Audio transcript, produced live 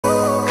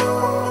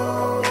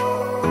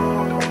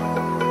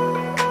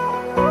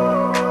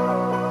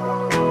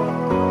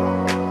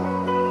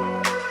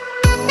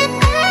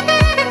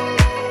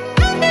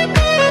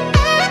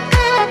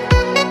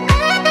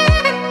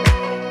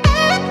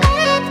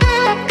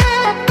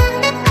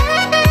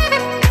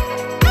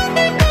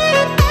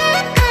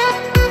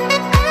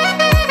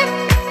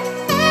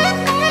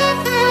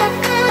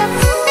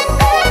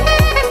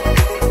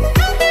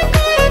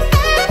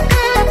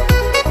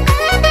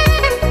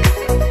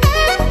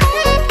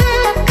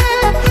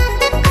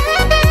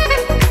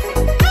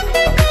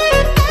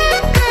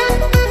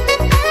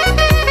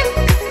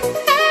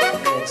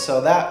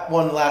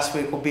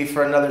last week will be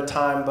for another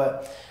time.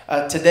 But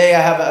today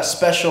I have a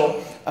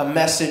special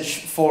message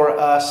for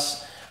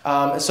us.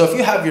 So if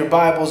you have your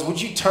Bibles,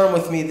 would you turn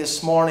with me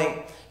this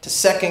morning to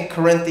 2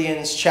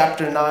 Corinthians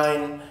chapter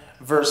 9,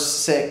 verse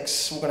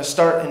 6. We're going to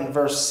start in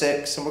verse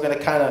 6, and we're going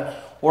to kind of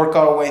work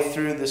our way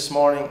through this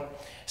morning.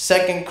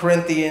 2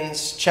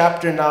 Corinthians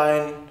chapter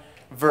 9,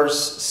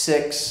 verse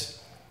 6.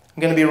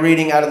 I'm going to be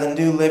reading out of the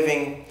New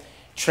Living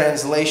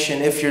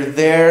Translation. If you're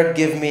there,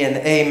 give me an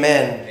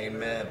amen.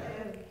 Amen.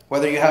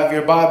 Whether you have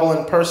your Bible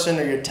in person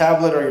or your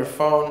tablet or your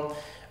phone,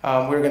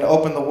 we're going to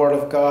open the Word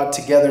of God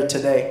together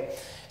today.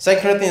 2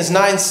 Corinthians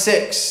 9,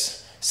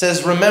 6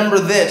 says, "Remember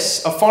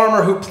this, a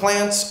farmer who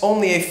plants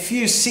only a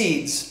few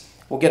seeds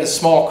will get a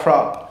small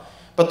crop,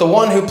 but the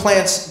one who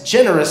plants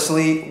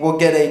generously will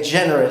get a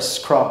generous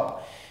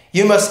crop.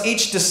 You must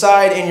each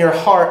decide in your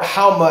heart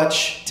how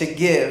much to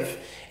give,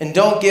 and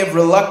don't give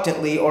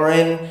reluctantly or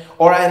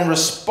in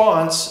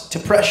response to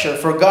pressure,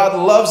 for God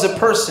loves a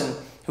person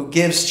who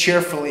gives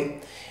cheerfully,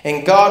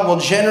 and God will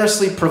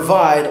generously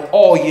provide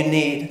all you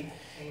need.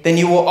 Then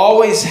you will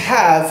always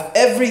have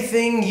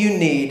everything you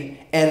need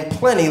and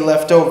plenty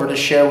left over to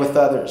share with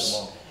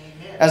others.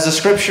 As the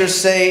scriptures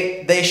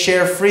say, they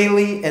share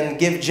freely and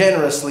give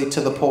generously to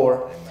the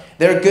poor.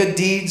 Their good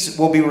deeds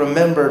will be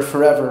remembered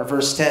forever."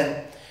 Verse 10.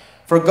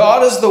 "For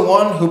God is the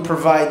one who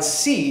provides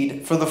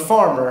seed for the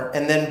farmer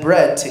and then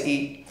bread to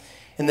eat.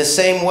 In the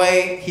same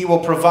way, he will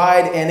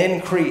provide and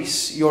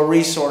increase your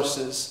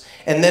resources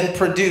and then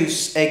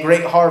produce a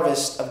great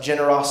harvest of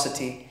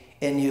generosity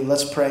in you."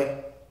 Let's pray.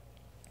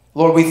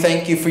 Lord, we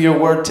thank you for your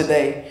word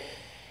today.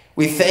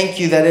 We thank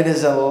you that it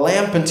is a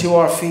lamp unto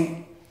our feet.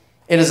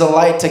 It is a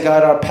light to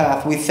guide our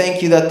path. We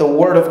thank you that the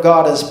word of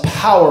God is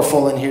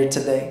powerful in here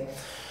today.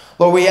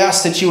 Lord, we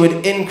ask that you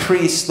would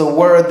increase the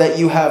word that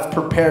you have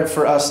prepared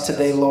for us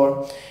today,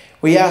 Lord.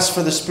 We ask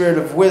for the spirit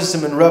of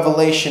wisdom and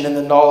revelation in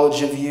the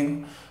knowledge of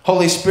you.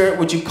 Holy Spirit,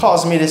 would you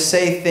cause me to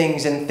say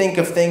things and think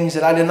of things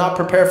that I did not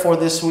prepare for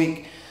this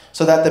week,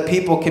 so that the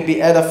people could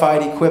be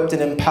edified, equipped,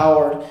 and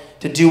empowered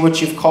to do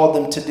what you've called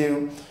them to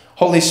do.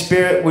 Holy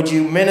Spirit, would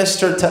you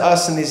minister to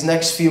us in these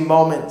next few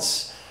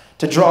moments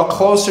to draw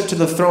closer to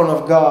the throne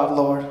of God,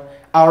 Lord.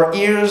 Our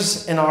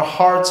ears and our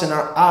hearts and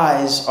our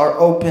eyes are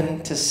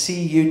open to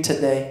see you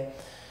today.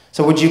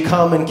 So would you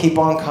come and keep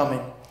on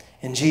coming?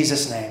 In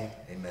Jesus' name,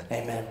 amen.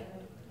 Amen.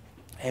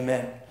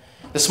 Amen.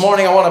 This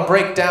morning I want to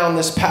break down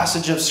this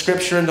passage of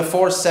Scripture into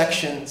 4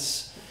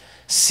 sections.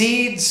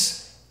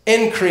 Seeds,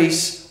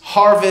 increase,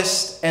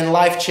 harvest, and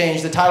life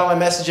change. The title of my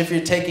message, if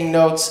you're taking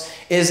notes,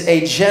 is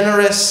A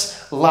Generous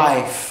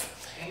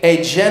Life.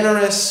 A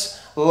generous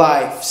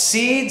life.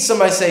 Seeds,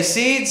 somebody say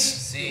seeds.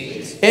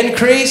 Seeds.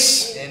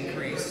 Increase.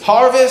 Increase.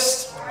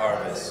 Harvest.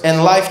 Harvest.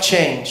 And life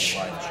change.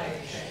 Life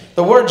change.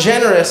 The word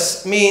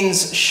generous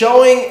means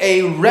showing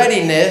a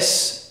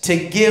readiness to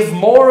give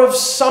more of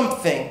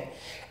something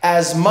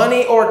as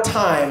money or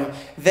time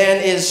than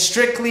is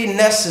strictly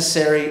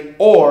necessary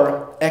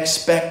or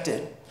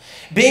expected.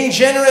 Being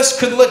generous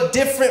could look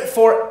different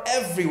for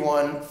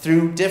everyone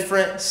through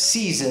different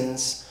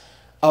seasons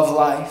of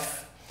life.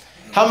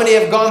 How many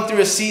have gone through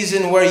a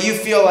season where you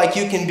feel like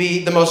you can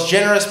be the most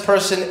generous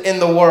person in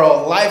the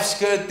world? Life's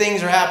good,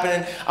 things are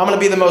happening. I'm going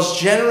to be the most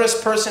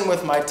generous person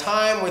with my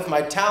time, with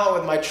my talent,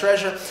 with my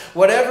treasure.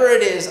 Whatever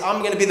it is, I'm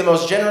going to be the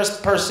most generous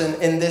person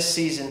in this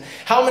season.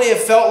 How many have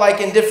felt like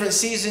in different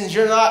seasons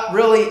you're not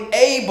really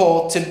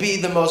able to be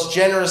the most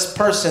generous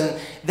person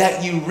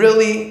that you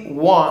really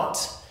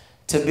want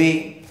to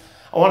be?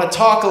 I want to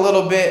talk a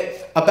little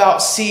bit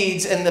about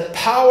seeds and the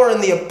power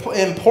and the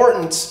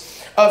importance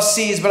of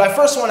seeds, but I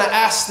first want to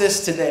ask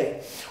this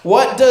today.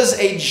 What does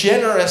a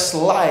generous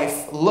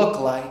life look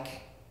like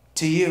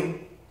to you?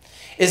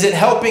 Is it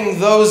helping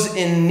those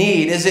in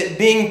need? Is it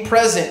being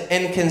present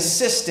and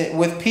consistent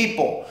with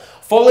people,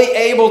 fully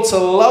able to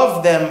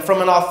love them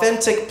from an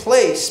authentic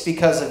place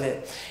because of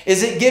it?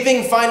 Is it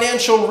giving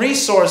financial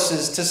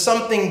resources to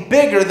something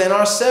bigger than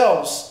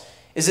ourselves?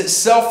 Is it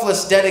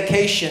selfless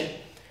dedication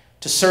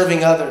to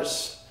serving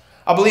others?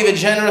 I believe a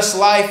generous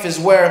life is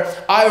where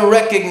I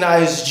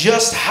recognize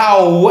just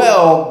how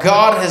well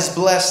God has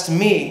blessed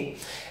me.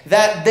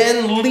 That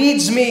then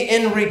leads me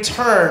in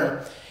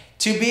return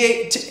to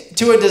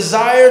a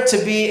desire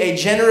to be a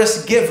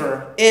generous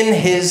giver in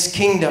His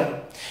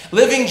kingdom.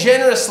 Living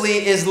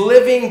generously is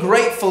living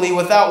gratefully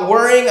without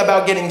worrying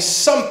about getting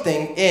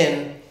something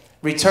in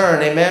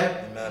return.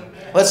 Amen? Amen.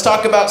 Let's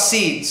talk about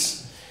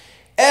seeds.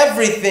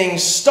 Everything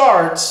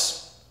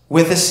starts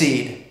with a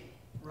seed.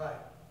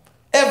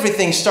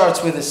 Everything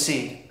starts with a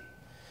seed.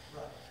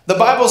 The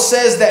Bible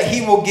says that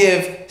He will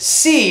give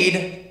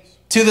seed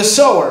to the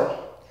sower,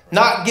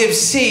 not give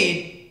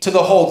seed to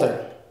the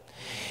holder.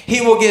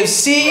 He will give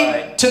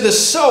seed to the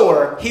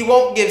sower. He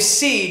won't give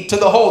seed to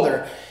the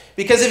holder.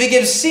 Because if He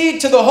gives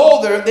seed to the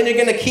holder, then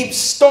you're going to keep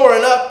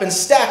storing up and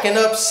stacking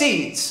up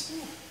seeds.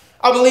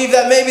 I believe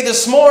that maybe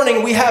this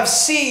morning we have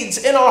seeds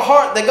in our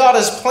heart that God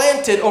has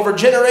planted over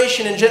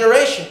generation and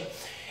generation.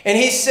 And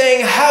He's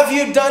saying, have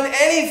you done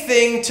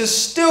anything to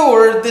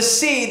steward the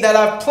seed that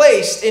I've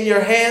placed in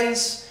your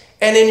hands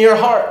and in your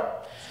heart?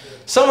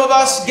 Some of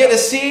us get a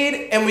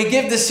seed and we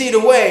give the seed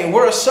away.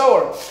 We're a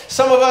sower.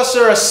 Some of us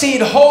are a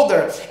seed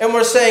holder and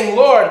we're saying,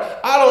 Lord,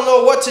 I don't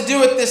know what to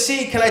do with this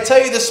seed. Can I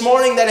tell you this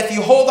morning that if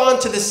you hold on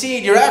to the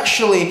seed, you're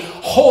actually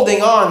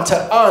holding on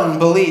to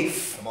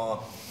unbelief. Come on.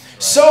 Right.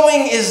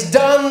 Sowing is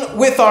done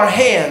with our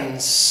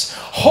hands.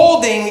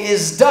 Holding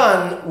is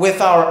done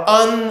with our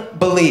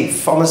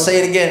unbelief. I'm going to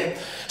say it again.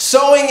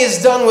 Sowing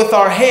is done with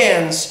our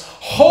hands.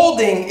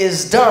 Holding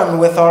is done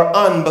with our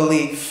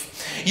unbelief.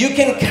 You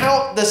can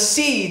count the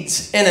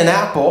seeds in an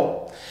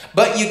apple,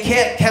 but you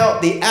can't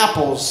count the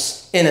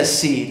apples in a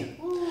seed.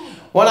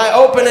 When I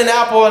open an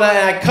apple and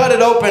I cut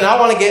it open, I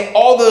want to get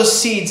all those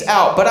seeds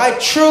out. But I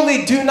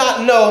truly do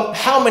not know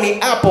how many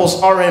apples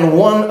are in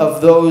one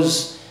of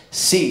those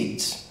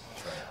seeds.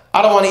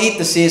 I don't want to eat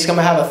the seeds because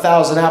I'm going to have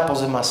 1,000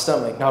 apples in my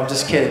stomach. No, I'm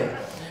just kidding.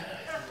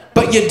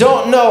 But you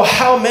don't know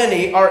how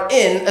many are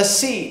in a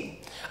seed.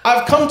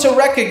 I've come to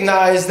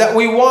recognize that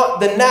we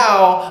want the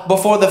now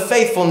before the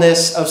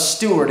faithfulness of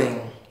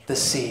stewarding the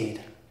seed.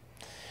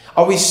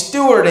 Are we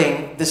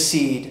stewarding the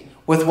seed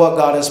with what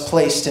God has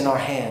placed in our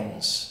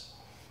hands?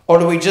 Or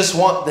do we just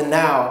want the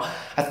now?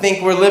 I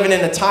think we're living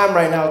in a time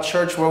right now,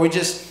 church, where we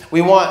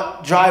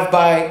want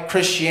drive-by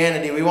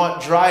Christianity. We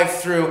want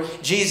drive-through.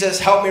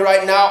 Jesus, help me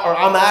right now or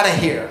I'm out of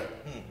here.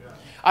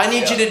 I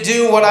need you to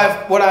do what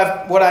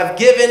I've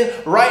given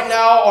right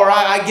now or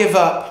I give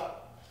up.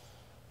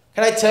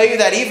 Can I tell you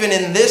that even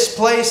in this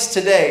place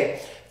today,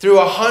 through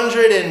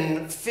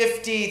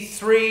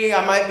 153,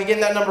 I might be getting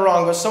that number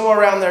wrong, but somewhere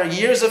around there,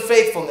 years of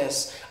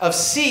faithfulness, of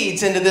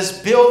seeds into this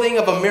building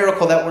of a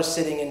miracle that we're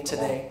sitting in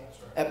today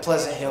at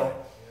Pleasant Hill.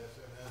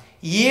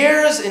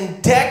 Years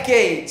and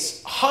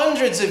decades,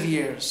 hundreds of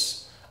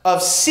years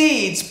of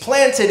seeds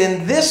planted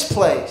in this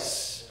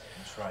place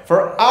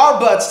for our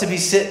butts to be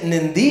sitting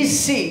in these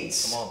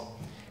seats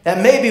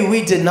that maybe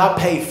we did not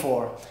pay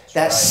for,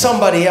 that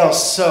somebody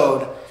else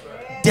sowed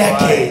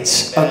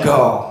decades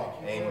ago.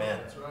 Amen.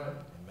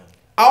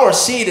 Our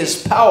seed is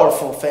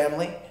powerful,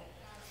 family.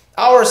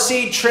 Our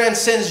seed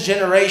transcends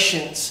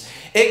generations.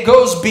 It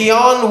goes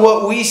beyond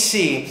what we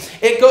see.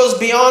 It goes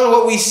beyond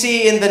what we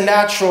see in the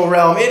natural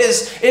realm. It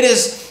is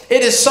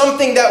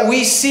something that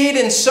we seed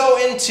and sow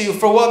into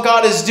for what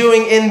God is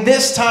doing in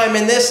this time,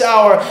 in this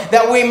hour,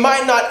 that we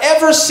might not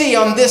ever see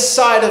on this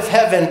side of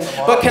heaven.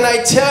 But can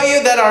I tell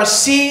you that our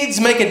seeds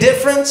make a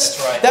difference?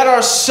 That's right. That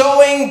our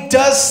sowing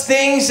does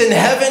things in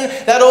heaven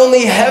that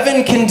only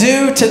heaven can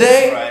do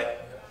today? Right.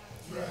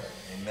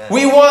 Amen.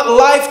 We want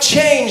life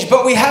change,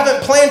 but we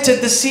haven't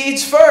planted the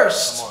seeds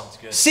first. Come on, it's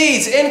good.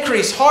 Seeds,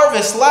 increase,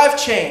 harvest, life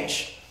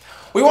change.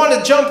 We want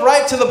to jump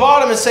right to the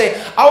bottom and say,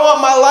 I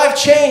want my life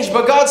changed.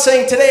 But God's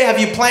saying today, have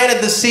you planted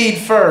the seed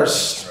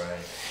first? Right.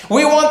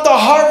 We want the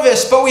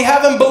harvest, but we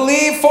haven't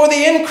believed for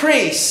the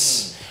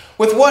increase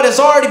with what has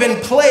already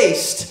been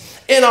placed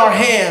in our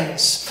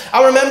hands.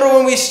 I remember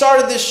when we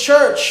started this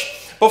church,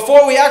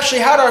 before we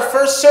actually had our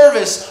first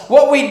service,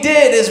 what we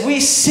did is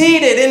we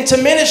seeded into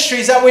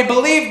ministries that we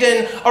believed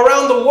in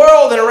around the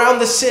world and around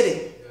the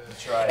city.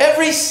 Right.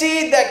 Every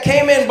seed that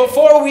came in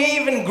before we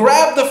even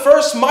grabbed the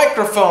first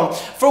microphone,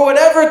 for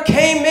whatever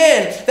came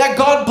in that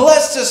God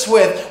blessed us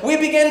with, we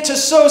began to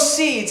sow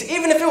seeds,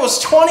 even if it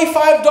was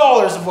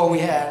 $25 of what we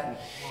had.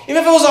 Even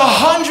if it was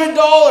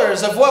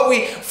 $100 of what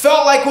we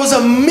felt like was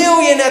 $1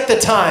 million at the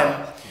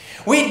time.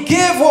 We'd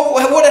give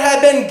what had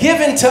been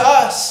given to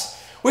us.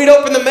 We'd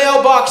open the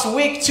mailbox a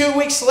week, 2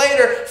 weeks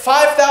later,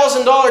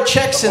 $5,000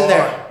 checks in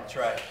there. That's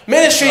right.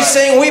 Ministries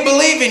saying, we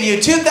believe in you.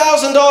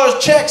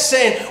 $2,000 checks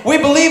saying, we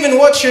believe in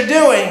what you're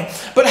doing.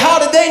 But how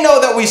did they know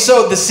that we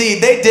sowed the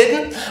seed? They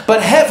didn't.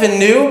 But heaven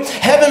knew.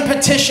 Heaven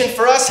petitioned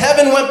for us.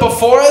 Heaven went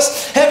before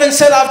us. Heaven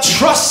said, I've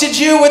trusted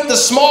you with the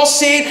small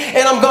seed,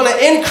 and I'm going to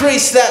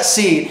increase that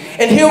seed.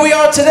 And here we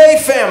are today,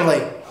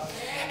 family.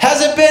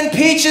 Has it been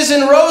peaches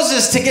and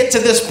roses to get to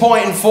this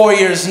point in 4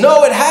 years?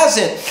 No, it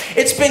hasn't.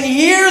 It's been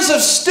years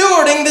of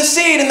stewarding the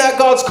seed and that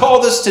God's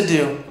called us to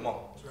do.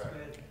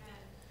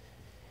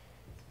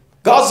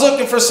 God's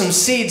looking for some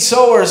seed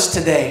sowers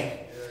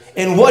today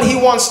in what He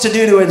wants to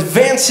do to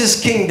advance His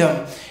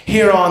kingdom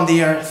here on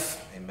the earth.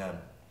 Amen.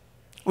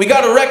 We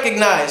got to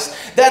recognize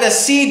that a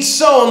seed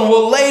sown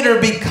will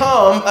later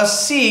become a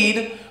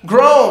seed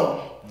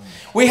grown.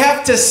 We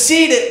have to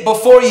seed it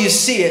before you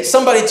see it.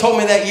 Somebody told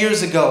me that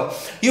years ago.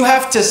 You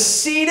have to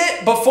seed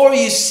it before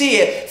you see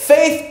it.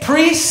 Faith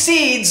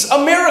precedes a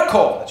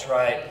miracle. That's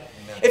right.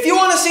 If you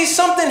want to see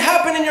something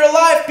happen in your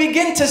life,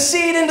 begin to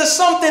seed into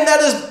something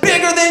that is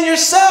bigger than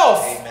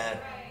yourself. Amen.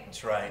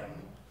 That's right.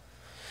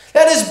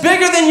 That is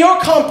bigger than your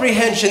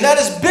comprehension. That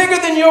is bigger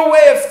than your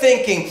way of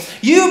thinking.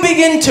 You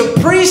begin to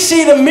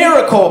precede a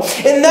miracle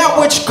in that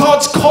which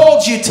God's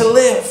called you to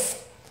live.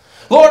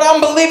 Lord, I'm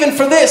believing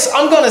for this.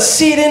 I'm going to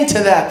seed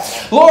into that.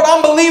 Lord,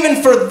 I'm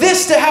believing for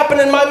this to happen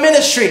in my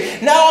ministry.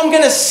 Now I'm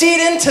going to seed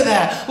into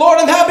that. Lord,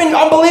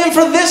 I'm believing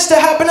for this to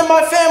happen in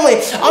my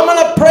family. I'm going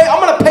to pray. I'm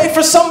going to pay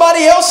for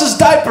somebody else's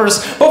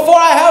diapers before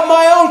I have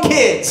my own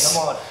kids.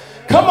 Come on.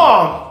 Come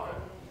on.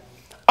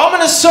 I'm I'm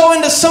going to sow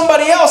into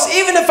somebody else,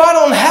 even if I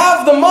don't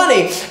have the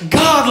money.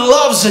 God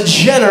loves a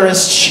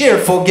generous,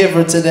 cheerful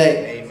giver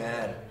today.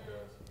 Amen.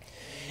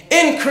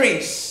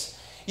 Increase.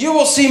 You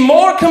will see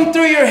more come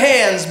through your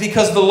hands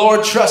because the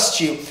Lord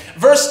trusts you.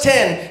 Verse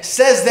 10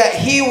 says that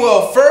He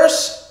will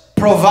first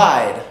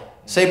provide.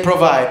 Say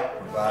provide.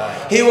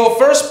 Provide. He will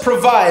first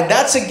provide.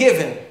 That's a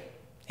given.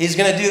 He's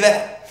going to do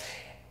that.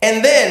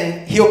 And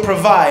then He'll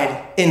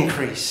provide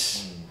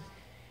increase.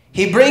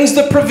 He brings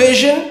the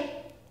provision,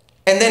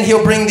 and then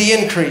He'll bring the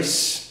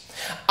increase.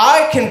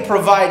 I can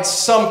provide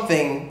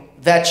something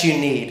that you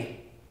need.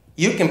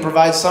 You can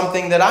provide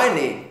something that I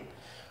need.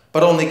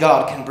 But only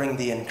God can bring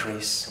the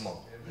increase. Come on.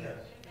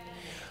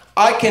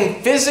 I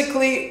can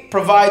physically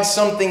provide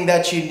something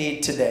that you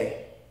need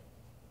today.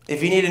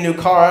 If you need a new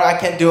car, I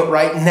can't do it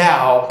right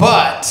now,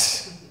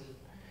 but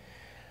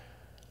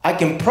I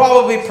can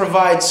probably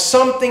provide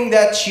something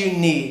that you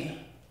need.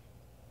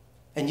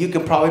 And you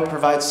can probably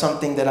provide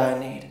something that I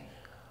need.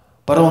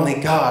 But only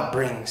God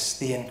brings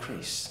the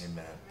increase.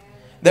 Amen.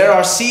 There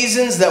are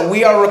seasons that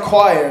we are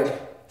required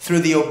through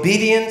the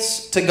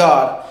obedience to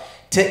God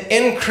to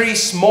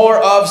increase more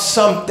of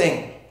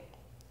something.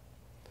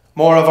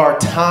 More of our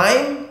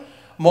time,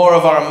 more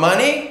of our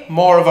money,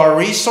 more of our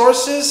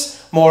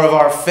resources, more of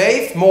our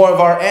faith, more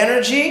of our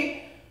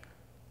energy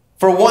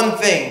for one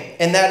thing,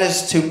 and that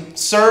is to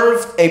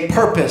serve a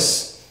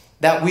purpose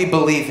that we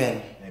believe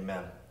in.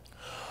 Amen.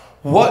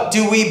 What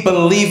do we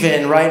believe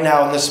in right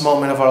now in this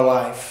moment of our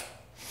life?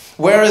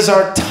 Where is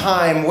our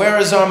time? Where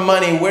is our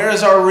money? Where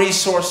is our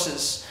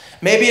resources?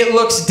 Maybe it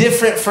looks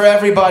different for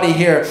everybody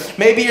here.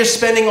 Maybe you're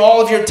spending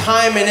all of your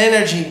time and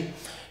energy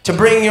to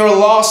bring your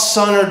lost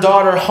son or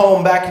daughter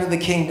home back into the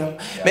kingdom.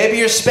 Yeah. Maybe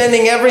you're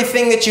spending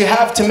everything that you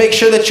have to make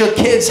sure that your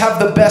kids have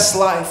the best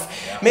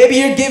life. Yeah. Maybe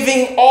you're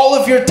giving all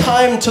of your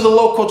time to the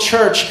local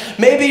church.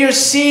 Maybe you're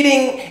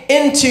seeding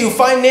into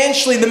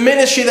financially the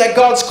ministry that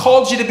God's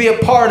called you to be a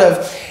part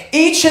of.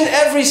 Each and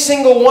every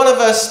single one of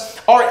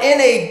us are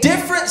in a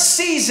different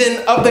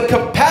season of the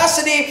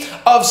capacity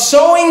of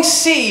sowing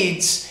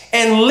seeds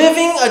and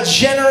living a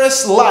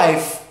generous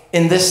life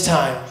in this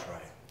time.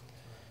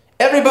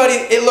 Everybody,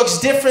 it looks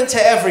different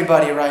to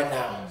everybody right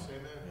now.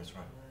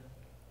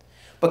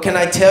 But can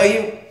I tell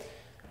you,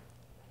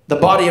 the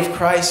body of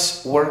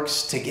Christ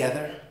works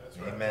together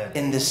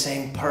in the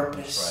same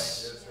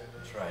purpose.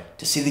 That's right.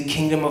 To see the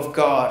kingdom of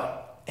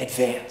God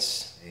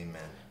advance.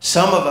 Amen.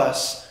 Some of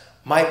us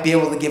might be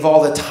able to give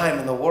all the time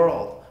in the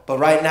world, but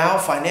right now,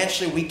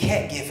 financially, we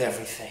can't give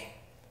everything.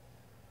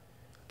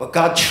 But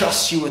God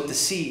trusts you with the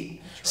seed.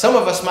 Right. Some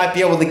of us might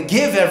be able to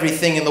give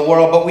everything in the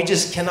world, but we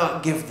just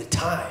cannot give the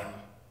time.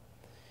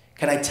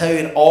 Can I tell you,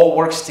 it all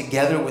works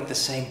together with the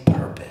same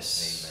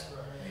purpose.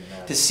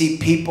 Amen. To see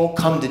people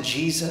come to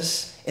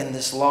Jesus in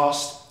this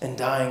lost and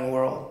dying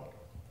world.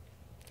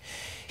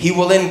 He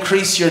will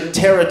increase your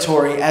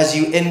territory as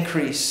you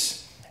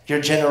increase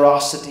your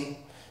generosity.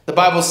 The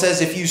Bible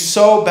says if you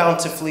sow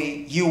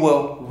bountifully, you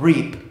will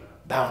reap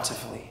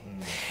bountifully.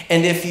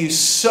 And if you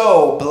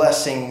sow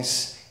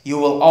blessings, you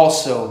will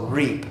also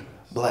reap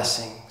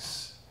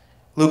blessings.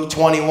 Luke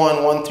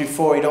 21, 1 through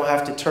 4, you don't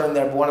have to turn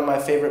there, but one of my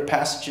favorite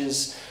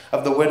passages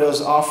of the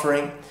widow's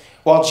offering.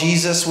 While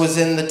Jesus was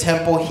in the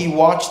temple, he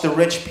watched the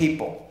rich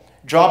people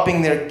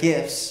dropping their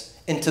gifts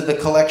into the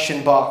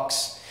collection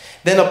box.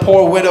 Then a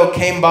poor widow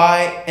came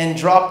by and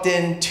dropped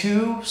in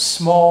 2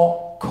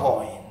 small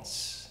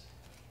coins.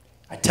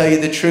 I tell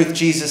you the truth,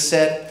 Jesus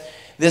said,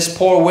 this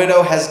poor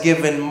widow has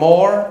given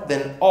more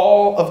than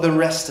all of the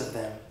rest of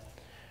them.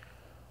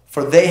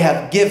 For they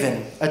have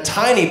given a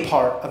tiny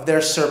part of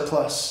their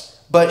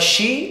surplus. But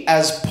she,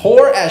 as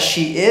poor as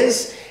she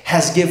is,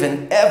 has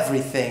given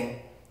everything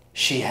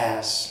she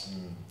has.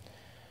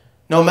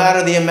 No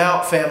matter the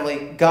amount,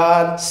 family,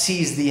 God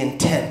sees the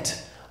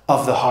intent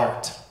of the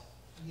heart.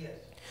 Yes.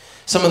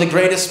 Some of the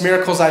greatest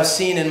miracles I've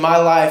seen in my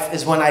life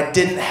is when I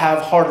didn't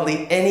have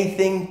hardly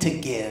anything to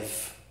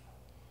give.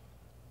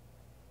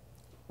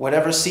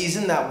 Whatever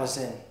season that was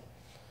in.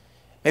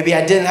 Maybe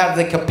I didn't have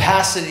the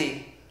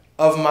capacity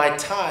of my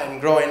time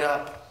growing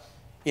up,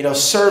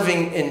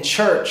 serving in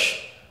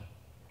church,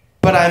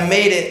 but I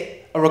made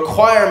it a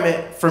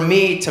requirement for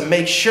me to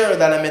make sure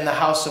that I'm in the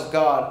house of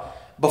God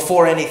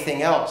before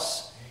anything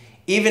else.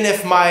 Even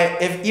if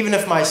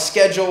my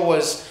schedule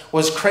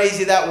was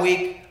crazy that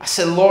week, I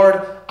said,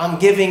 Lord, I'm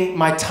giving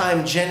my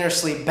time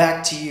generously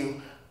back to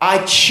you.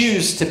 I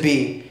choose to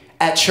be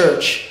at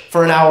church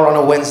for an hour on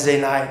a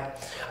Wednesday night.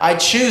 I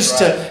choose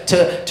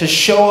to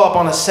show up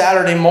on a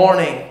Saturday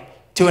morning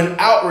to an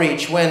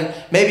outreach when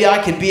maybe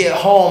I could be at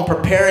home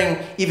preparing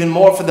even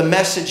more for the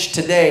message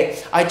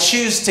today. I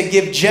choose to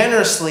give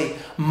generously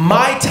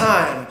my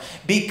time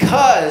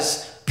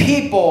because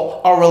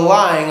people are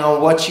relying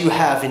on what you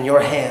have in your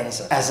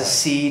hands as a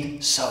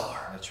seed sower.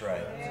 That's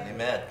right.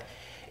 Amen.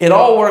 It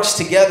all works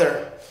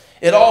together.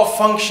 It all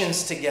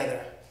functions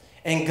together.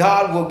 And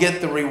God will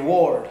get the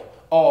reward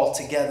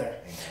altogether.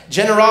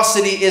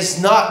 Generosity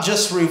is not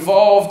just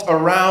revolved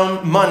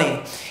around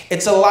money.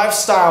 It's a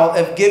lifestyle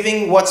of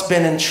giving what's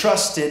been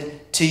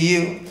entrusted to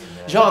you.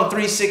 John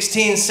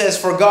 3:16 says,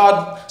 for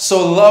God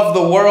so loved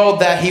the world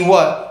that he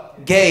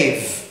what?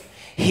 Gave.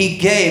 He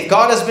gave.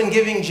 God has been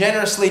giving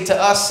generously to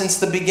us since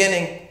the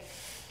beginning.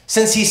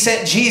 Since he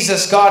sent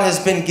Jesus, God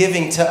has been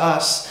giving to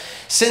us.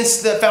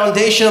 Since the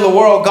foundation of the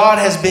world, God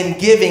has been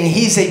giving.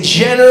 He's a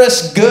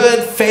generous,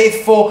 good,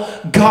 faithful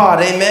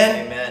God.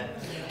 Amen? Amen.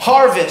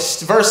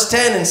 Harvest, verse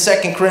 10 in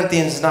 2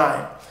 Corinthians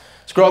 9.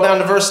 Scroll down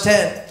to verse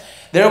 10.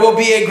 There will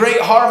be a great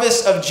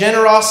harvest of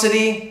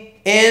generosity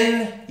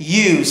in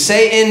you.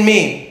 Say in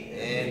me.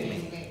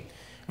 In me.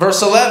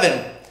 Verse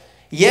 11.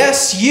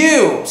 Yes,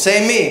 you,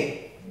 say me,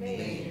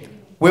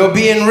 will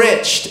be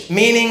enriched,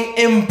 meaning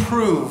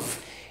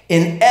improve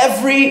in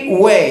every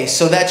way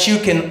so that you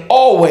can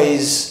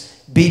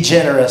always be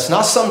generous.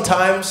 Not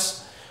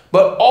sometimes,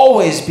 but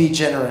always be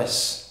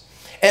generous.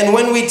 And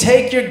when we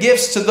take your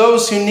gifts to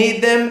those who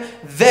need them,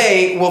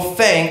 they will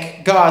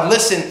thank God.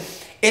 Listen,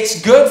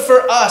 it's good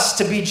for us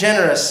to be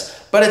generous,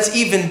 but it's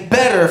even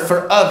better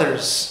for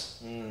others.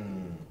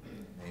 Amen.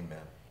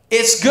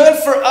 It's good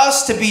for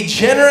us to be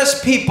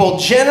generous people,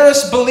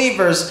 generous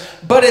believers,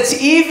 but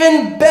it's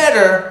even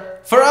better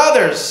for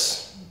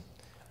others.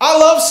 I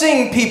love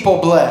seeing people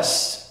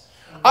blessed.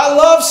 I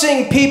love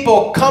seeing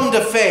people come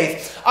to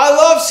faith. I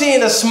love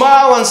seeing a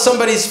smile on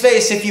somebody's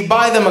face if you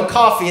buy them a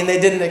coffee and they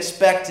didn't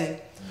expect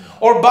it.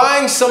 Or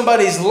buying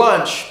somebody's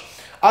lunch.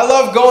 I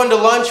love going to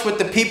lunch with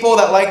the people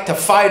that like to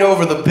fight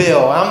over the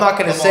bill. I'm not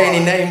going to say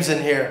any names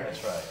in here.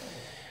 That's right.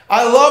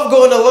 I love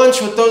going to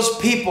lunch with those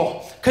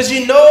people because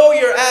you know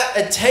you're at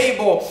a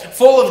table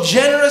full of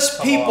generous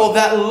people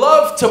that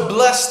love to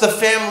bless the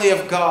family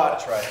of God.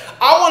 That's right.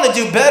 I want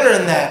to do better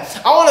than that.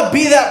 I want to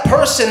be that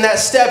person that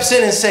steps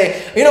in and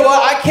say, you know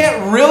what, I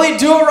can't really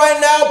do it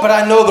right now, but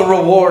I know the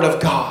reward of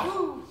God.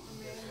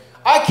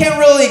 I can't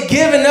really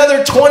give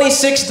another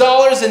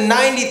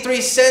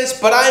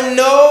 $26.93, but I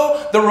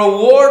know the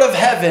reward of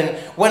heaven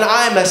when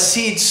I'm a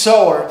seed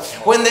sower,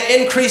 when the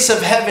increase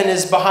of heaven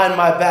is behind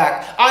my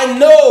back. I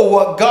know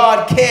what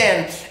God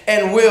can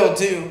and will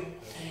do.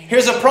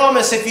 Here's a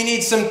promise if you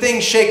need some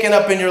things shaken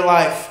up in your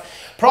life.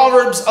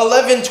 Proverbs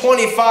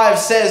 11:25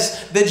 says,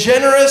 the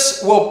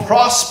generous will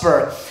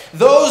prosper.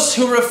 Those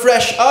who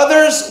refresh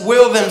others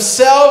will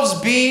themselves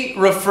be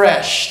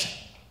refreshed.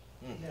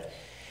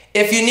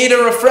 If you need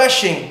a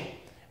refreshing,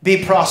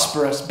 be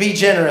prosperous, be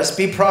generous,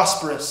 be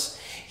prosperous.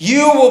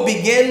 You will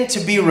begin to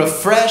be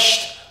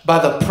refreshed by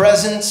the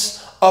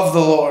presence of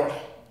the Lord.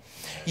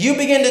 You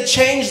begin to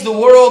change the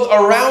world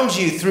around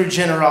you through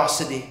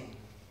generosity.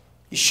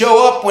 You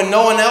show up when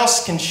no one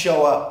else can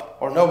show up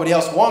or nobody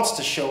else wants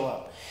to show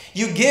up.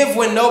 You give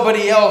when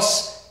nobody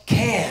else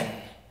can.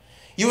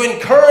 You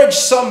encourage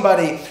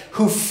somebody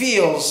who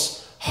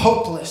feels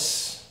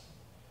hopeless.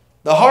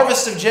 The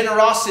harvest of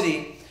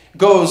generosity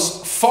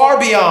goes far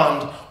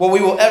beyond what we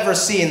will ever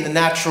see in the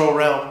natural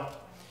realm.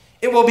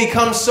 It will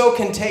become so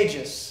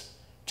contagious.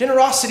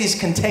 Generosity is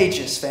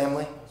contagious,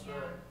 family.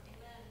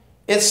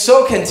 It's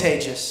so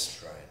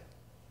contagious.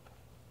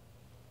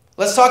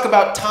 Let's talk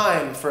about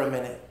time for a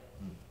minute.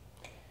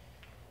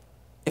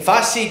 If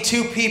I see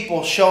two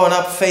people showing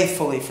up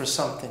faithfully for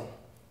something,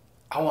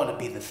 I want to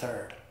be the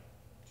third.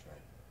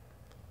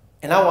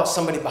 And I want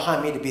somebody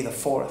behind me to be the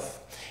fourth.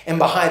 And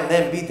behind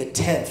them be the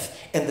 10th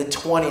and the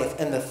 20th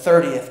and the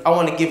 30th. I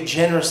want to give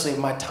generously of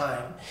my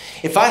time.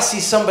 If I see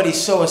somebody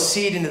sow a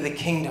seed into the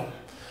kingdom,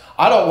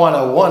 I don't want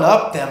to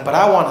one-up them, but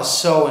I want to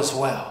sow as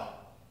well.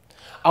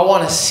 I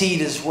want to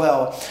seed as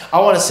well. I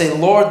want to say,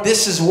 Lord,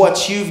 this is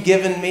what you've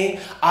given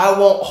me. I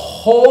won't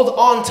hold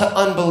on to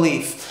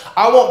unbelief.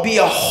 I won't be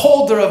a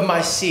holder of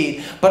my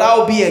seed, but I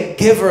will be a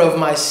giver of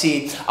my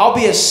seed. I'll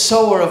be a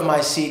sower of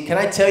my seed. Can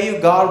I tell you,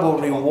 God will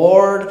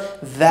reward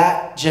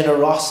that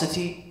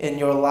generosity in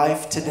your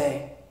life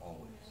today.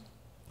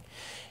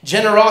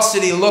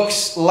 Generosity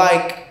looks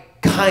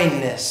like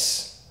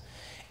kindness.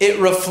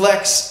 It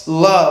reflects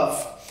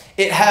love.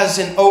 It has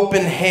an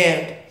open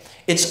hand.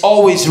 It's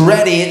always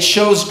ready. It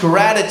shows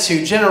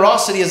gratitude.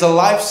 Generosity is a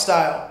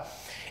lifestyle.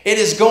 It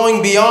is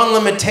going beyond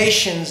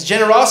limitations.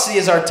 Generosity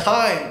is our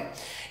time.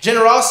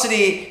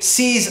 Generosity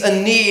sees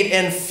a need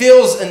and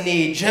fills a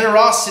need.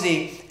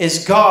 Generosity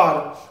is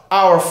God,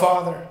 our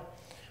Father.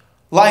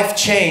 Life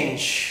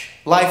change.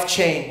 Life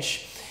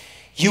change.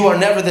 You are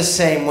never the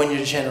same when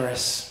you're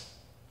generous.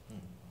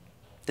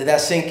 Did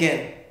that sink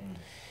in?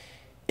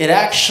 It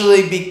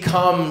actually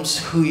becomes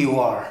who you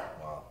are.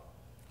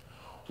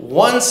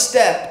 One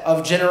step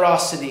of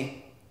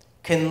generosity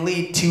can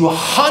lead to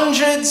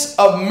hundreds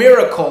of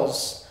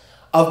miracles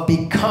of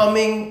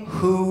becoming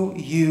who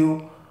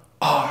you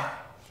are.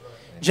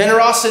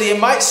 Generosity, it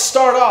might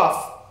start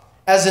off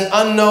as an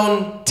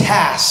unknown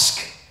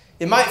task.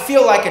 It might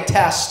feel like a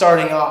task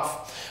starting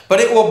off, but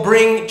it will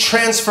bring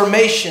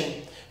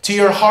transformation to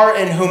your heart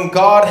and whom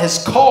God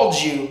has called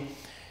you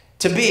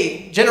to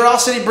be.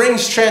 Generosity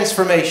brings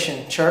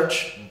transformation,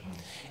 church.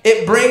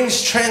 It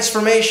brings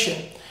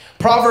transformation.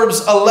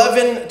 Proverbs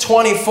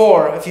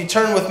 11:24. If you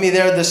turn with me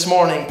there this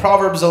morning.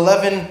 Proverbs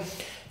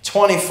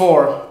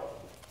 11:24.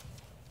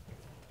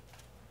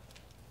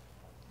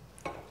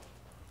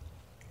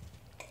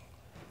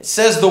 It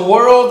says, the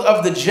world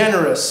of the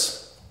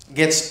generous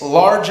gets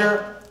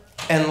larger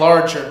and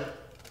larger,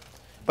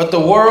 but the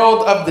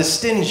world of the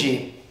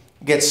stingy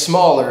gets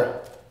smaller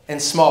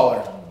and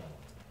smaller.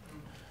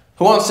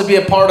 Who wants to be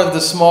a part of the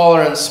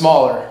smaller and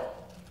smaller?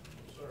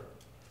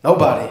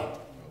 Nobody.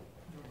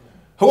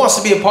 Who wants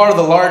to be a part of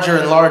the larger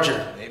and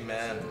larger?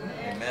 Amen.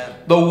 Amen.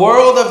 The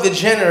world of the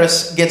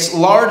generous gets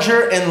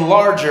larger and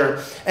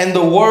larger, and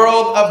the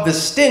world of the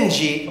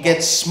stingy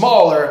gets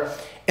smaller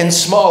and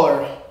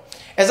smaller.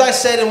 As I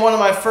said in one of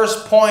my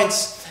first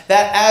points,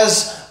 that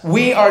as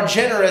we are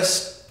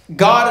generous,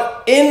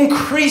 God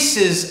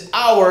increases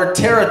our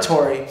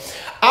territory.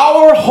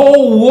 Our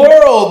whole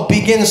world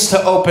begins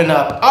to open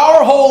up.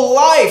 Our whole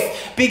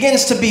life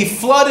begins to be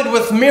flooded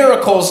with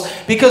miracles,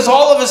 because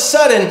all of a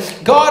sudden,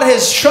 God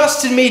has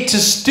trusted me to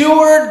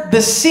steward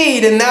the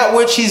seed in that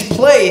which He's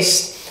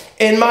placed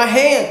in my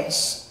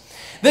hands.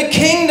 The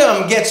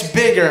kingdom gets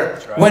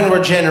bigger when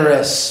we're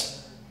generous.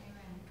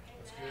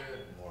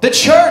 The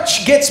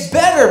church gets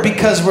better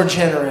because we're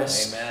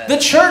generous. Amen. The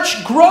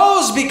church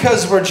grows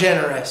because we're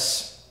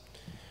generous.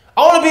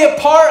 I want to be a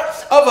part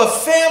of a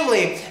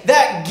family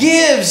that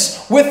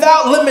gives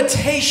without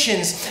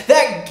limitations,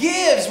 that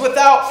gives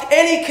without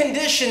any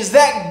conditions,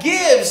 that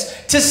gives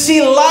to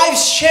see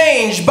lives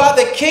changed by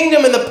the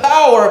kingdom and the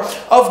power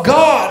of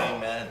God.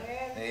 Amen.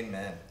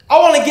 Amen. I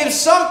want to give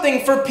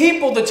something for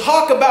people to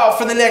talk about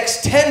for the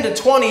next 10 to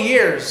 20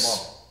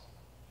 years.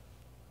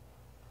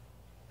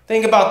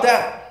 Think about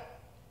that.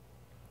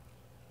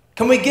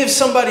 Can we give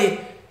somebody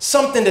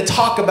something to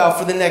talk about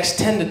for the next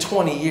 10 to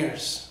 20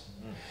 years?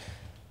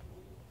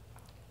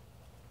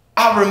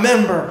 I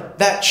remember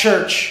that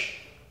church.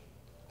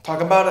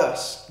 Talk about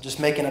us. Just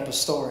making up a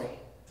story.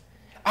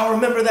 I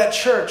remember that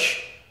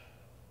church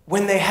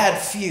when they had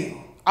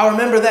few. I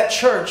remember that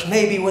church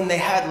maybe when they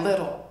had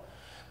little.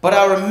 But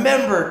I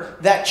remember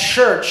that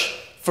church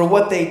for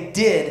what they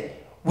did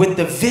with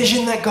the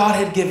vision that God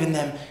had given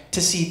them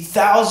to see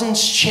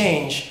thousands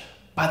change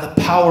by the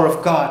power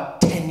of God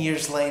 10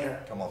 years later.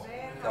 Come on.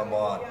 Come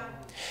on.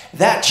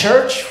 That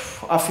church,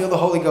 I feel the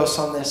Holy Ghost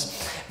on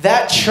this.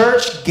 That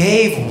church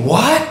gave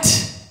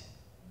what?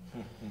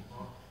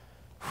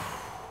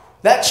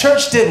 That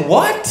church did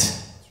what?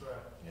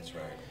 That's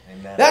right.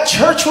 Amen. That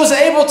church was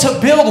able to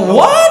build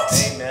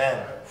what?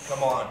 Amen.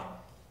 Come on.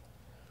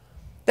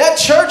 That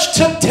church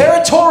took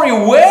territory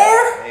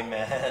where?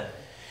 Amen.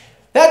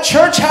 That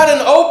church had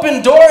an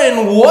open door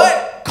in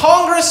what?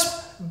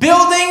 Congress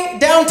building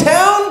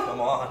downtown?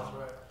 Come on.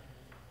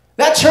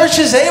 That church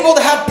is able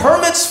to have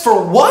permits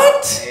for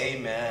what?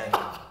 Amen.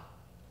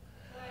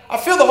 I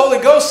feel the Holy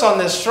Ghost on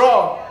this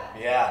strong.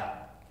 Yeah.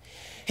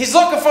 He's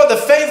looking for the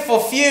faithful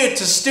few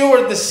to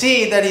steward the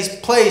seed that He's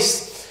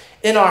placed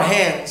in our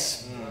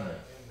hands.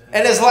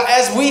 And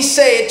as we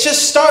say, it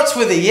just starts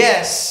with a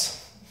yes.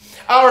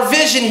 Our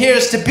vision here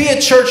is to be a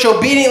church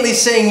obediently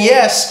saying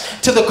yes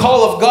to the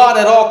call of God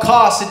at all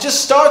costs. It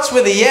just starts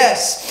with a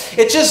yes.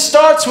 It just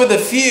starts with a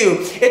few.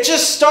 It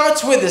just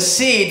starts with a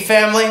seed,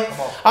 family.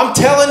 I'm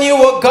telling you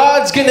what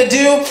God's going to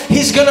do.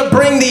 He's going to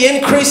bring the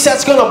increase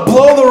that's going to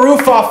blow the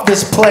roof off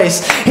this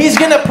place. He's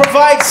going to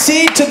provide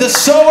seed to the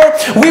sower.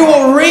 We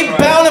will reap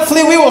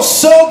bountifully. We will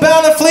sow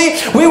bountifully.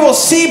 We will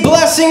see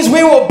blessings.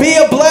 We will be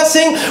a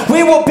blessing.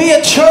 We will be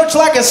a church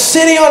like a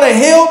city on a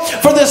hill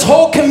for this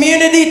whole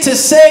community to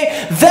say,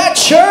 that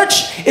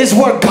church is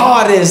where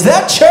God is.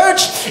 That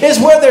church is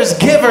where there's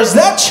givers.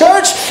 That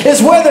church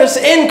is where there's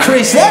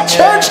increase. That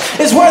church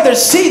is where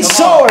there's seed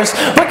sowers.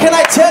 But can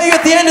I tell you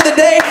at the end of the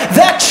day,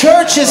 that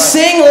church is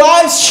seeing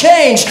lives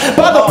changed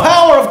by the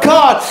power of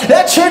God.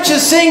 That church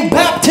is seeing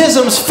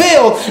baptisms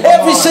filled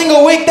every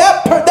single week.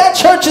 That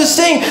church is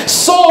seeing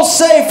souls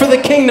saved for the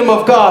kingdom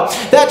of God.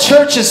 That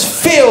church is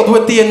filled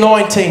with the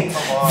anointing.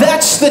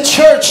 That's the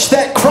church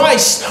that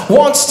Christ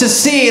wants to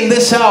see in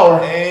this hour.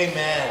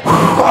 Amen.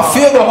 I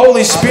feel the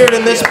Holy Spirit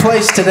in this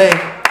place today.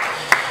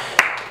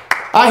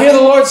 I hear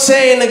the Lord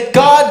saying that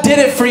God did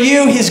it for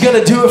you, He's going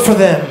to do it for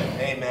them.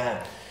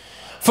 Amen.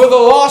 For the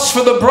lost,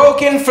 for the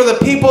broken, for the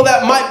people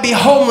that might be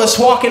homeless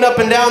walking up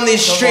and down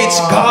these streets,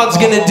 God's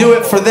going to do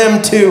it for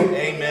them too.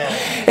 Amen.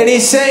 And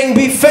He's saying,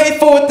 be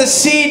faithful with the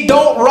seed.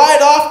 Don't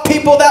write off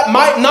people that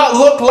might not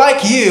look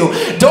like you.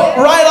 Don't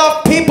write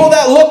off people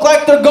that look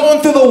like they're going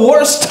through the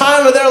worst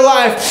time of their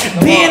life.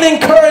 Be an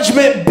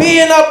encouragement. Be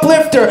an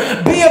uplifter.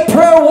 Be a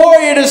prayer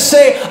warrior to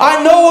say,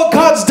 I know what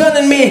God's done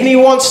in me and He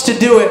wants to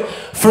do it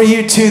for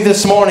you too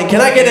this morning.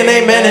 Can I get an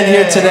amen in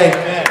here today?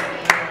 Amen.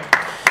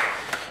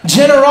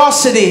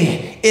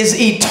 Generosity is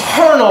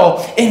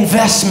eternal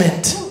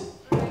investment.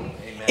 Amen.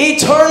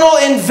 Eternal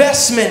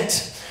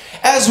investment.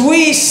 As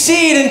we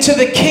seed into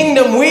the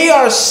kingdom, we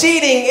are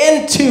seeding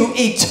into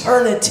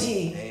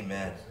eternity.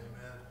 Amen.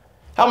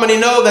 How many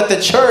know that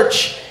the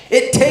church,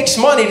 it takes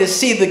money to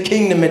see the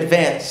kingdom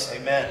advance?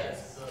 Amen.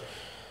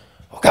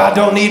 God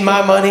don't need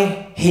my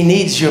money. He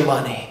needs your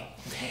money.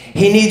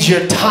 He needs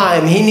your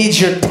time. He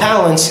needs your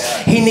talents.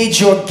 He needs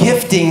your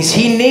giftings.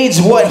 He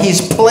needs what He's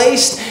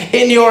placed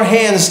in your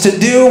hands to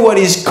do what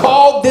He's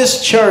called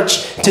this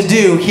church to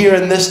do here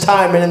in this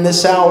time and in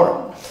this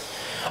hour.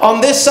 On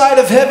this side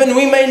of heaven,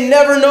 we may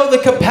never know the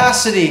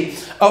capacity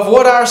of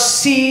what our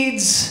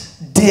seeds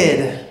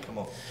did.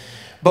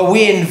 But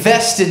we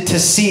invested to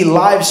see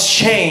lives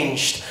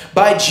changed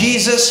by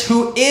Jesus,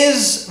 who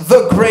is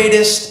the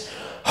greatest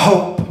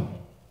hope.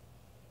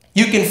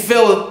 You can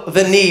fill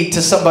the need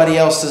to somebody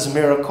else's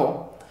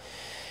miracle,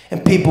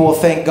 and people will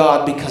thank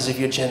God because of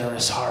your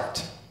generous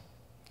heart.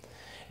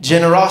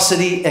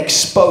 Generosity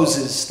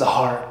exposes the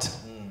heart.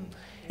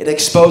 It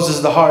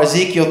exposes the heart.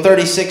 Ezekiel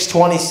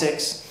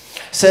 36:26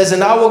 says,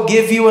 "And I will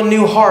give you a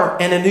new heart,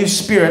 and a new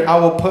spirit I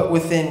will put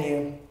within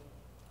you.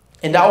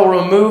 And I will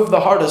remove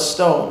the heart of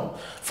stone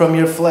from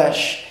your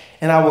flesh,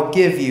 and I will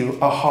give you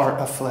a heart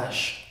of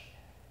flesh."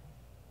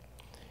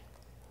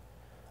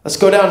 Let's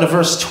go down to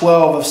verse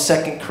 12 of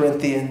 2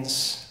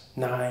 Corinthians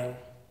 9.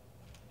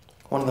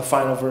 One of the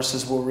final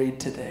verses we'll read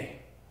today.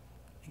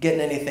 You getting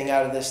anything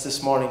out of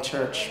this morning,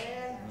 church?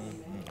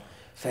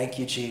 Thank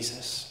you,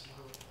 Jesus.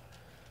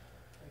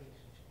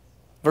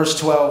 Verse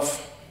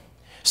 12.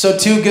 "So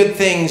two good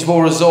things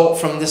will result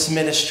from this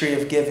ministry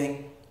of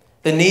giving.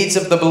 The needs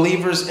of the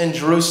believers in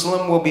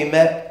Jerusalem will be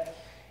met,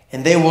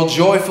 and they will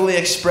joyfully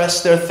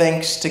express their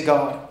thanks to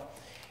God.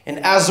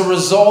 And as a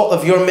result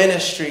of your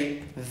ministry,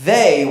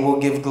 they will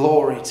give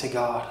glory to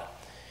God.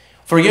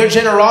 For your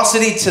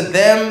generosity to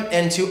them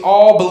and to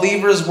all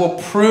believers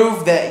will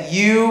prove that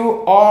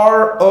you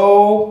are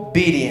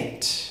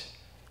obedient."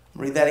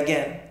 Read that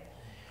again.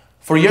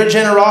 "For your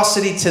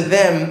generosity to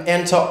them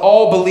and to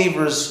all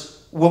believers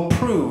will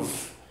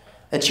prove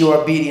that you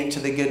are obedient to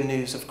the good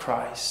news of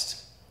Christ.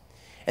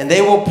 And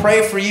they will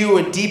pray for you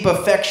with deep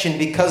affection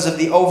because of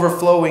the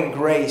overflowing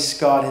grace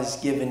God has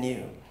given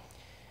you."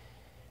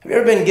 Have you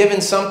ever been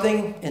given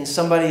something and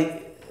somebody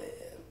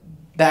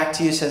back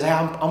to you says, "Hey,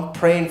 I'm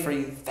praying for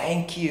you.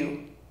 Thank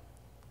you.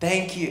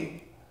 Thank you."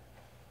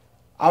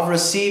 I've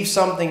received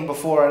something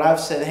before and I've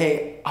said,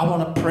 "Hey, I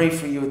want to pray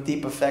for you with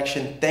deep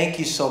affection. Thank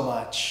you so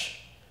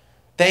much.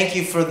 Thank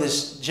you for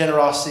this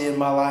generosity in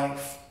my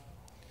life."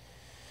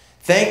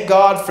 Thank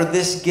God for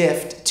this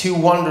gift, too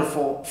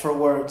wonderful for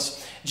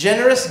words.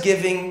 Generous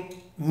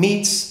giving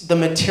meets the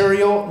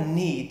material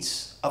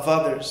needs of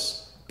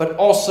others, but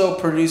also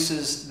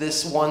produces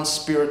this one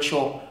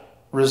spiritual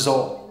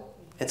result.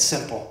 It's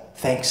simple.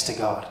 Thanks to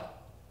God.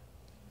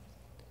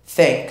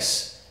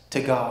 Thanks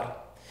to God.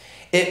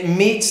 It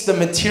meets the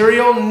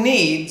material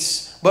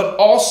needs, but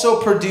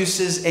also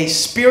produces a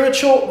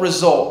spiritual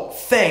result.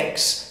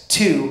 Thanks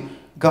to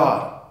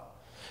God.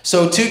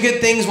 So two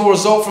good things will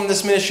result from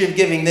this ministry of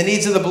giving. The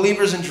needs of the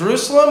believers in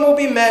Jerusalem will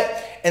be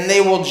met, and they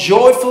will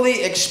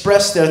joyfully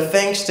express their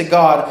thanks to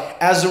God.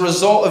 As a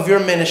result of your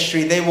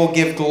ministry, they will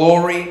give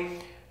glory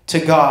to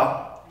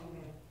God.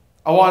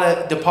 I want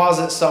to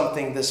deposit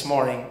something this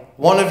morning.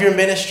 One of your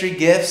ministry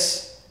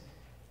gifts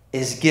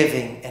is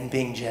giving and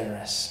being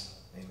generous.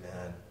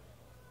 Amen.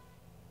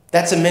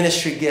 That's a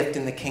ministry gift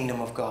in the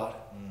kingdom of God.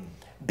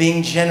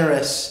 Being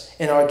generous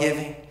in our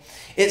giving.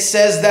 It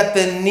says that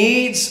the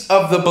needs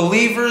of the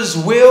believers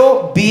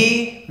will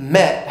be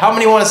met. How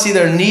many want to see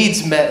their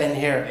needs met in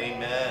here?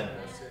 Amen.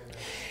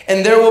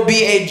 And there will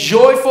be a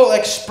joyful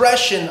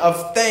expression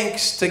of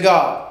thanks to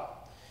God.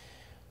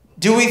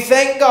 Do we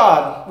thank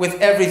God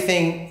with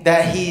everything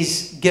that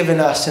He's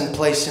given us and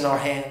placed in our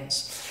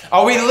hands?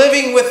 Are we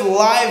living with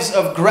lives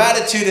of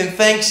gratitude and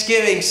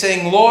thanksgiving,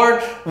 saying,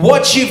 "Lord,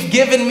 what you've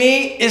given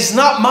me is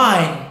not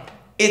mine,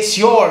 it's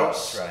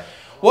yours. Right.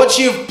 What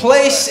you've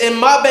placed in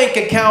my bank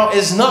account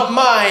is not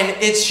mine,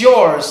 it's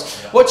yours.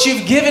 What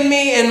you've given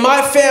me in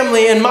my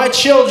family and my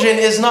children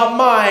is not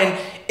mine,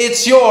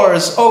 it's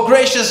yours. Oh,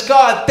 gracious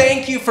God,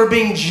 thank you for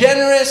being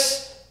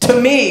generous to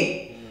me."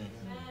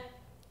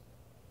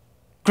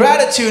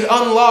 Gratitude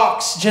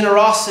unlocks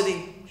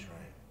generosity.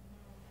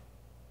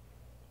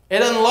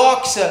 It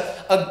unlocks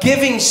a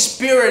giving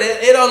spirit.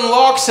 It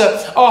unlocks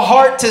a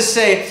heart to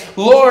say,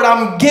 "Lord,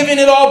 I'm giving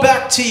it all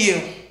back to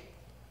you.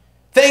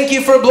 Thank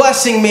you for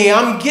blessing me.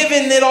 I'm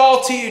giving it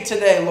all to you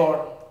today,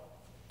 Lord."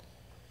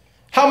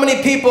 How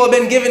many people have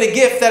been given a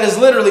gift that is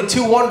literally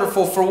too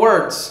wonderful for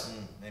words?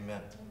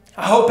 Amen.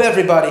 I hope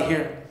everybody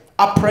here.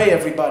 I pray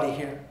everybody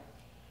here.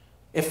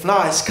 If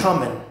not, it's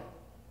coming.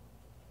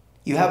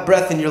 You have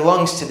breath in your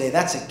lungs today.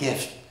 That's a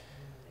gift.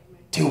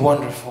 Too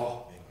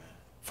wonderful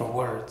for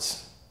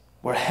words.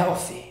 We're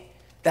healthy.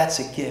 That's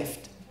a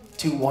gift.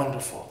 Too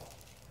wonderful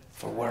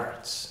for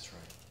words.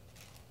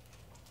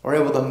 We're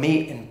able to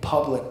meet in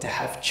public to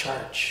have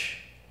church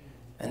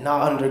and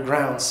not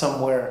underground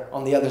somewhere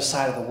on the other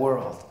side of the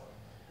world.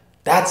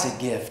 That's a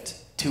gift.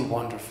 Too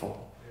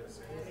wonderful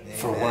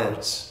for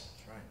words.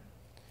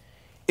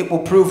 It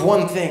will prove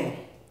one thing,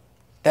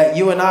 that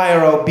you and I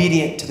are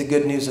obedient to the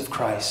good news of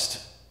Christ.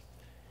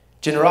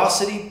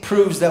 Generosity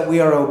proves that we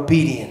are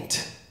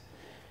obedient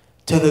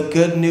to the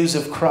good news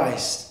of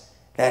Christ,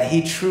 that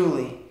He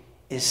truly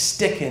is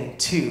sticking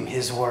to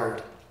His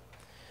word.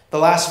 The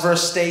last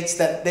verse states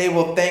that they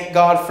will thank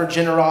God for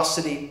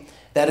generosity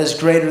that is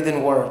greater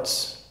than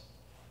words.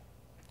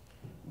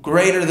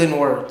 Greater than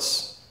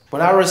words.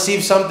 When I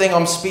receive something,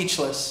 I'm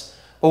speechless.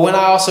 But when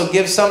I also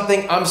give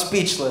something, I'm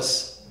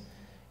speechless.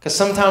 Because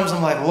sometimes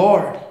I'm like,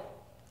 Lord,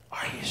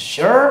 are you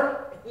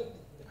sure?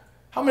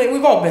 How many?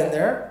 We've all been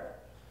there.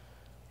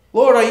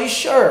 Lord, are you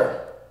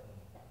sure?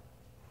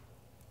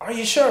 Are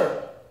you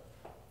sure?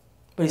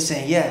 But he's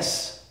saying,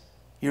 yes,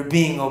 you're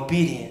being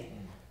obedient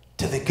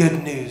to the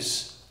good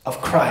news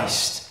of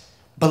Christ,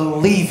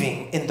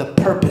 believing in the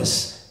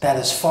purpose that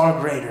is far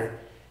greater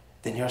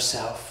than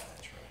yourself.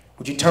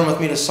 Would you turn with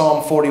me to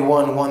Psalm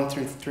 41, 1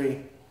 through 3?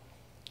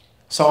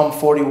 Psalm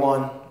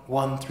 41,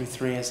 1 through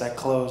 3 as I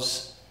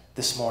close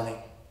this morning.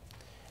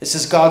 This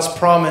is God's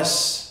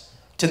promise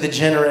to the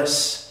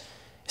generous.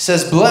 It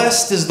says,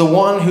 blessed is the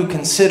one who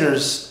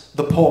considers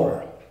the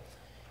poor.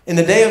 In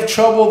the day of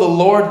trouble, the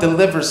Lord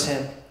delivers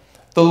him.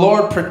 The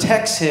Lord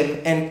protects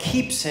him and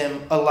keeps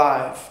him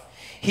alive.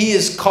 He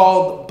is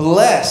called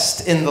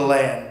blessed in the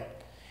land.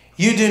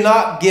 You do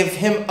not give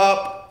him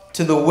up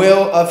to the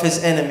will of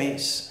his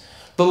enemies.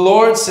 The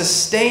Lord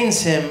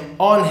sustains him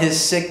on his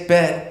sick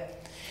bed.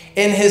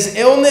 In his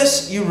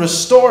illness, you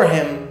restore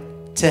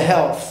him to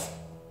health.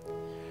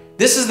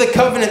 This is the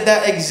covenant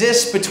that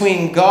exists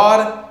between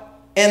God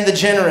and the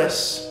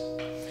generous.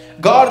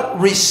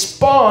 God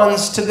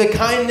responds to the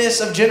kindness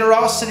of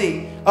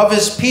generosity of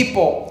his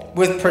people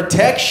with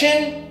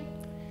protection,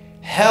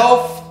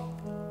 health,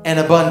 and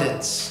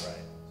abundance.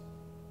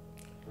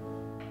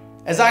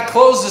 As I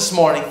close this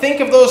morning, think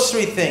of those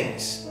three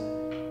things.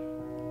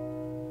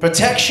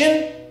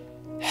 Protection,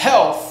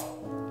 health,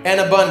 and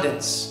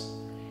abundance.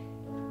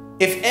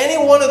 If any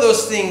one of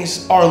those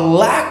things are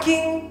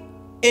lacking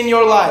in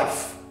your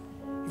life,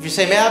 if you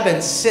say, man, I've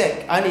been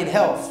sick, I need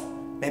health,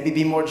 maybe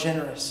be more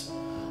generous.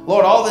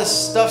 Lord, all this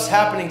stuff's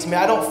happening to me,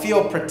 I don't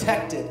feel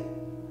protected.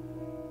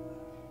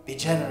 Be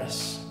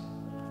generous.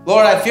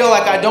 Lord, I feel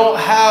like I don't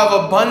have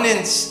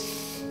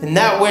abundance in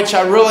that which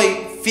I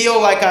really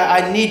feel like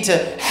I need to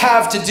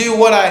have to do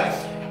what I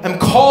am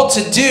called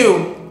to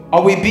do.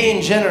 Are we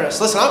being generous?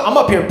 Listen, I'm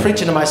up here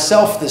preaching to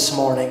myself this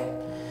morning.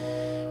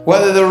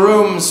 Whether the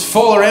room's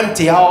full or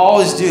empty, I'll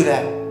always do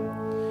that.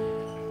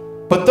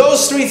 But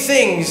those three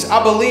things,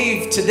 I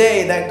believe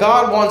today that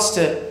God wants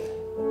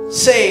to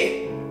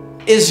say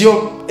is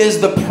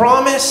the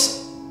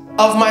promise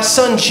of my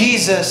son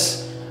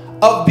Jesus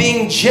of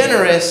being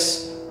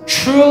generous,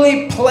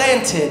 truly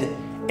planted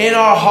in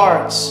our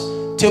hearts,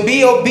 to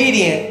be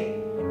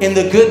obedient in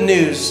the good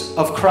news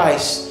of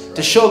Christ,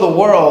 to show the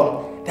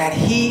world that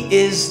he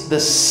is the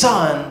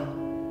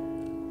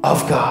Son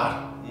of God.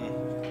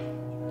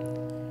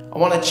 I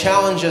want to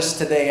challenge us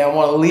today. I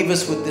want to leave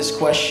us with this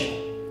question.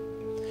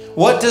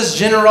 What does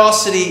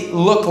generosity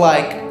look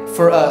like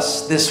for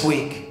us this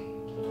week?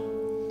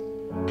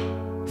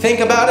 Think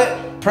about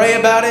it. Pray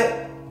about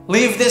it.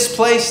 Leave this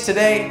place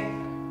today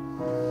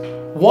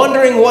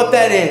wondering what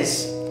that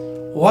is.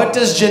 What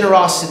does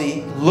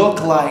generosity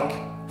look like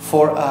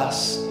for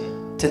us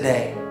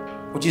today?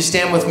 Would you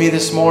stand with me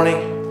this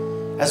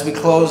morning as we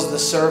close the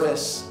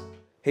service?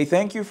 Hey,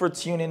 thank you for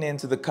tuning in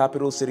to the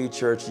Capital City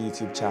Church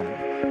YouTube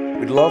channel.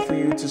 We'd love for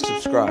you to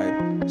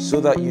subscribe so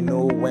that you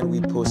know when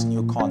we post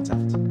new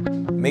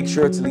content. Make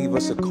sure to leave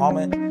us a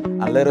comment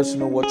and let us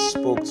know what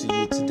spoke to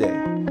you today,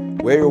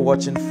 where you're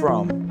watching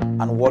from,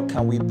 and what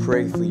can we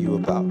pray for you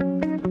about.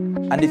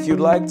 And if you'd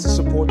like to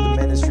support the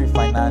ministry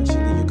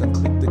financially, you can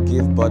click the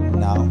Give button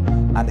now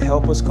and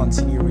help us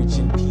continue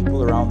reaching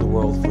people around the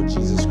world for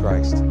Jesus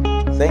Christ.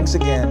 Thanks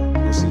again.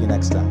 We'll see you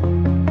next time.